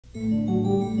Handling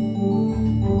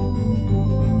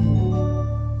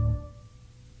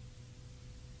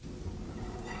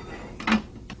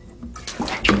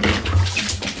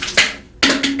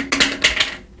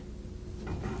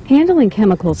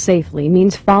chemicals safely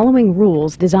means following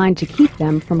rules designed to keep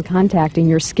them from contacting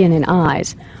your skin and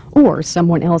eyes, or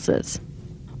someone else's.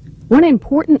 One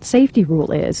important safety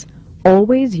rule is,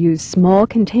 always use small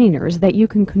containers that you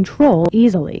can control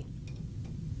easily.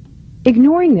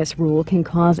 Ignoring this rule can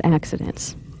cause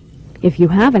accidents. If you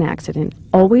have an accident,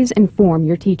 always inform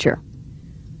your teacher.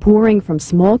 Pouring from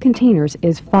small containers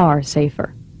is far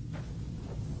safer.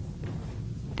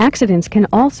 Accidents can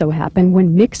also happen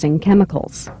when mixing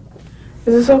chemicals.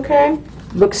 Is this okay?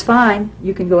 Looks fine.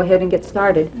 You can go ahead and get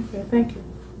started. Okay, thank you.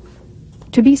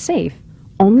 To be safe,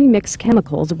 only mix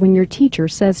chemicals when your teacher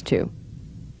says to.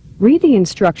 Read the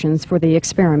instructions for the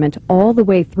experiment all the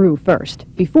way through first,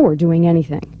 before doing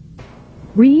anything.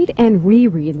 Read and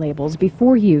reread labels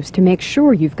before use to make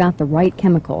sure you've got the right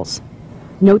chemicals.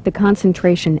 Note the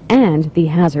concentration and the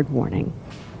hazard warning.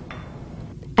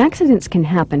 Accidents can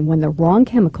happen when the wrong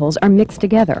chemicals are mixed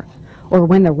together, or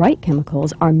when the right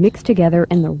chemicals are mixed together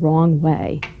in the wrong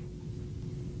way.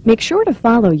 Make sure to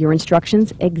follow your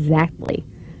instructions exactly.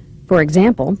 For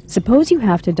example, suppose you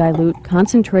have to dilute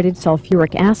concentrated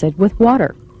sulfuric acid with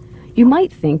water. You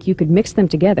might think you could mix them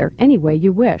together any way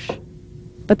you wish.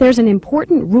 But there's an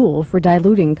important rule for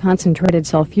diluting concentrated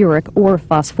sulfuric or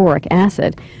phosphoric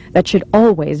acid that should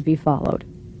always be followed.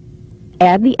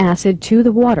 Add the acid to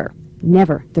the water,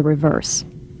 never the reverse.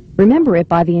 Remember it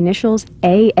by the initials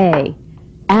AA.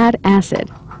 Add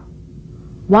acid.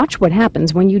 Watch what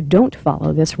happens when you don't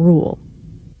follow this rule.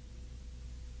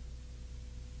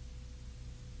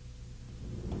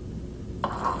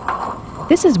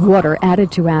 This is water added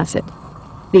to acid.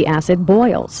 The acid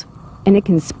boils, and it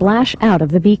can splash out of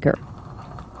the beaker.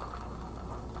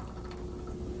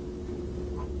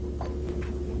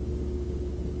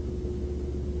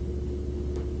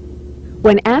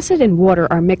 When acid and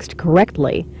water are mixed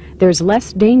correctly, there's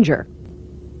less danger.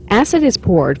 Acid is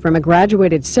poured from a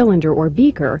graduated cylinder or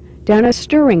beaker down a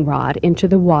stirring rod into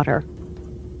the water.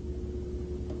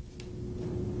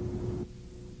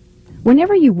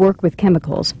 Whenever you work with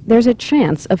chemicals, there's a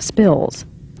chance of spills.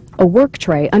 A work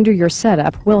tray under your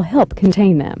setup will help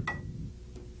contain them.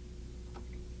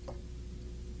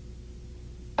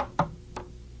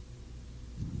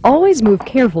 Always move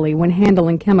carefully when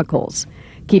handling chemicals.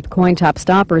 Keep coin-top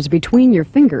stoppers between your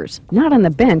fingers, not on the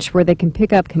bench where they can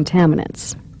pick up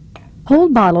contaminants.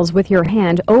 Hold bottles with your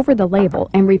hand over the label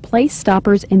and replace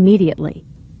stoppers immediately.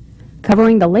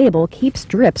 Covering the label keeps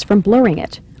drips from blurring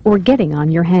it or getting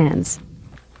on your hands.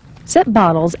 Set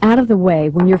bottles out of the way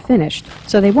when you're finished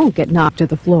so they won't get knocked to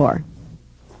the floor.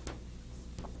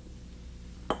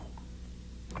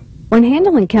 When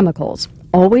handling chemicals,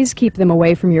 always keep them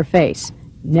away from your face.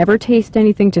 Never taste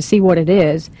anything to see what it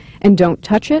is, and don't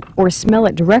touch it or smell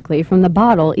it directly from the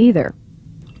bottle either.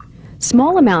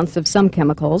 Small amounts of some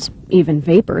chemicals, even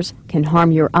vapors, can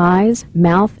harm your eyes,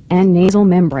 mouth, and nasal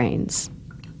membranes.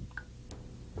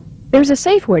 There's a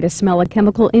safe way to smell a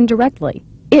chemical indirectly,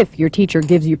 if your teacher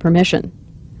gives you permission.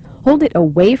 Hold it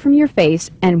away from your face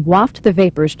and waft the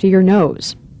vapors to your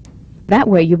nose. That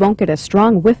way you won't get a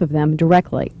strong whiff of them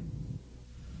directly.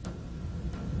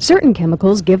 Certain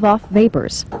chemicals give off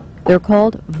vapors. They're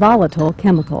called volatile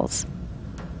chemicals.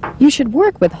 You should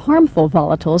work with harmful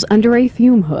volatiles under a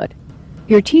fume hood.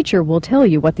 Your teacher will tell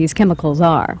you what these chemicals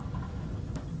are.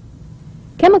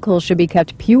 Chemicals should be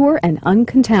kept pure and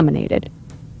uncontaminated.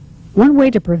 One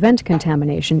way to prevent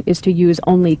contamination is to use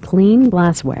only clean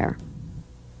glassware.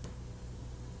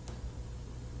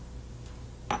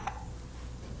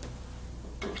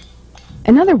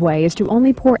 Another way is to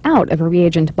only pour out of a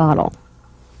reagent bottle.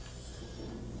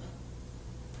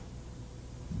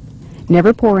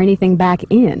 Never pour anything back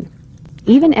in,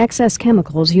 even excess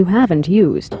chemicals you haven't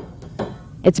used.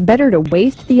 It's better to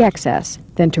waste the excess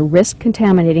than to risk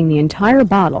contaminating the entire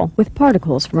bottle with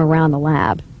particles from around the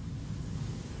lab.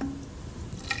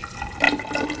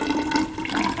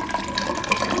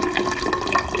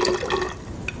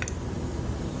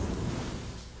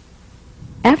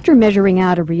 After measuring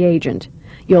out a reagent,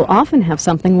 you'll often have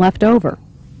something left over.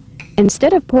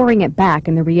 Instead of pouring it back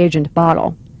in the reagent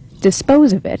bottle,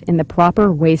 dispose of it in the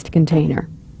proper waste container.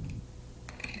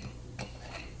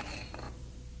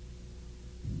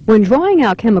 When drawing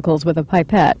out chemicals with a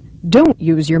pipette, don't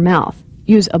use your mouth.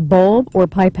 Use a bulb or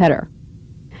pipetter.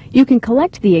 You can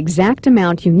collect the exact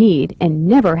amount you need and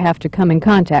never have to come in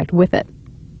contact with it.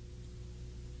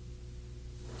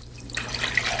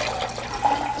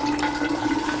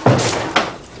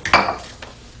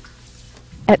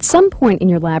 At some point in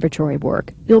your laboratory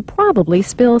work, you'll probably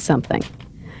spill something.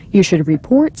 You should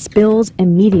report spills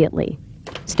immediately.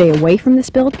 Stay away from the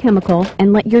spilled chemical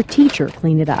and let your teacher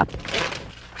clean it up.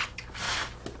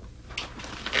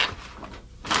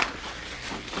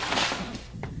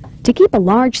 To keep a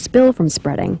large spill from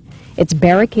spreading, it's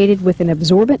barricaded with an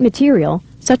absorbent material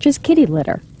such as kitty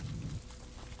litter.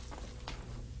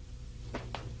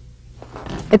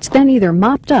 It's then either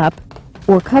mopped up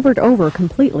or covered over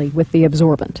completely with the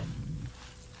absorbent.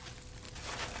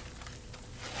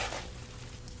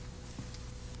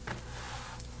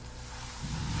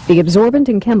 The absorbent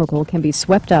and chemical can be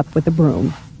swept up with a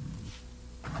broom.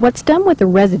 What's done with the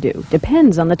residue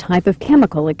depends on the type of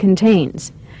chemical it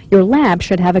contains. Your lab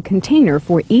should have a container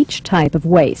for each type of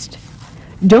waste.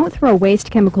 Don't throw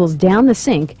waste chemicals down the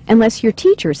sink unless your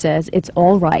teacher says it's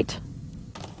all right.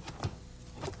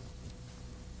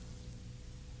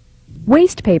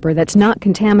 Waste paper that's not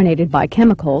contaminated by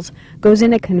chemicals goes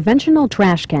in a conventional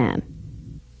trash can.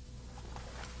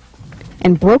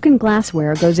 And broken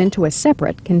glassware goes into a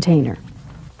separate container.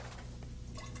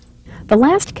 The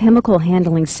last chemical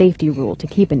handling safety rule to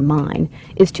keep in mind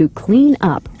is to clean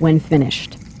up when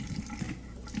finished.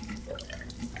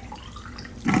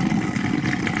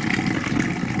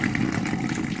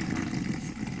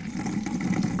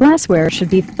 Glassware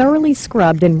should be thoroughly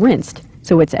scrubbed and rinsed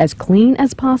so it's as clean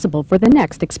as possible for the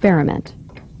next experiment.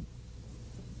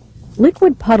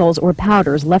 Liquid puddles or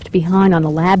powders left behind on a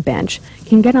lab bench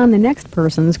can get on the next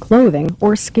person's clothing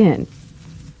or skin.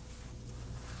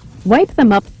 Wipe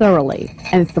them up thoroughly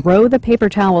and throw the paper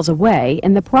towels away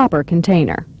in the proper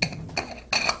container.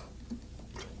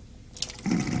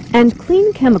 And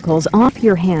clean chemicals off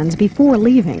your hands before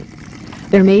leaving.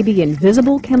 There may be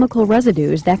invisible chemical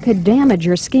residues that could damage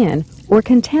your skin or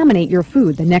contaminate your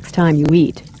food the next time you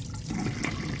eat.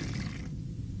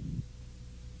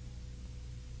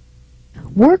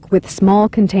 Work with small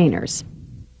containers.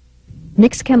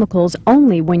 Mix chemicals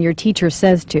only when your teacher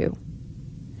says to.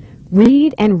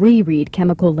 Read and reread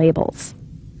chemical labels.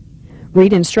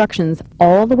 Read instructions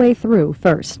all the way through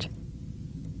first.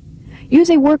 Use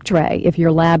a work tray if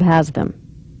your lab has them.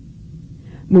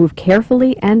 Move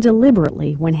carefully and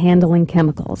deliberately when handling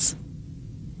chemicals.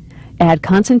 Add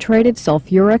concentrated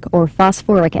sulfuric or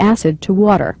phosphoric acid to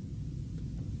water.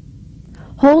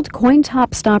 Hold coin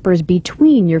top stoppers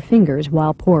between your fingers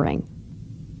while pouring.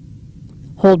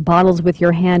 Hold bottles with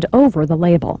your hand over the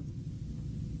label.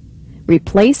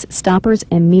 Replace stoppers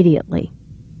immediately.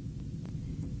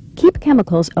 Keep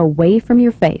chemicals away from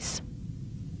your face.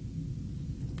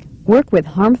 Work with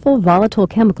harmful volatile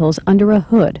chemicals under a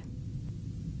hood.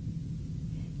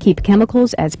 Keep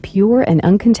chemicals as pure and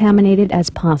uncontaminated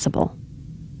as possible.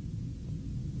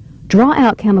 Draw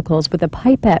out chemicals with a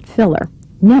pipette filler,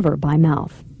 never by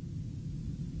mouth.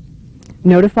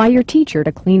 Notify your teacher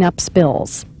to clean up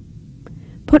spills.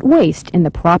 Put waste in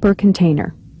the proper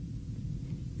container.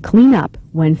 Clean up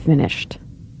when finished.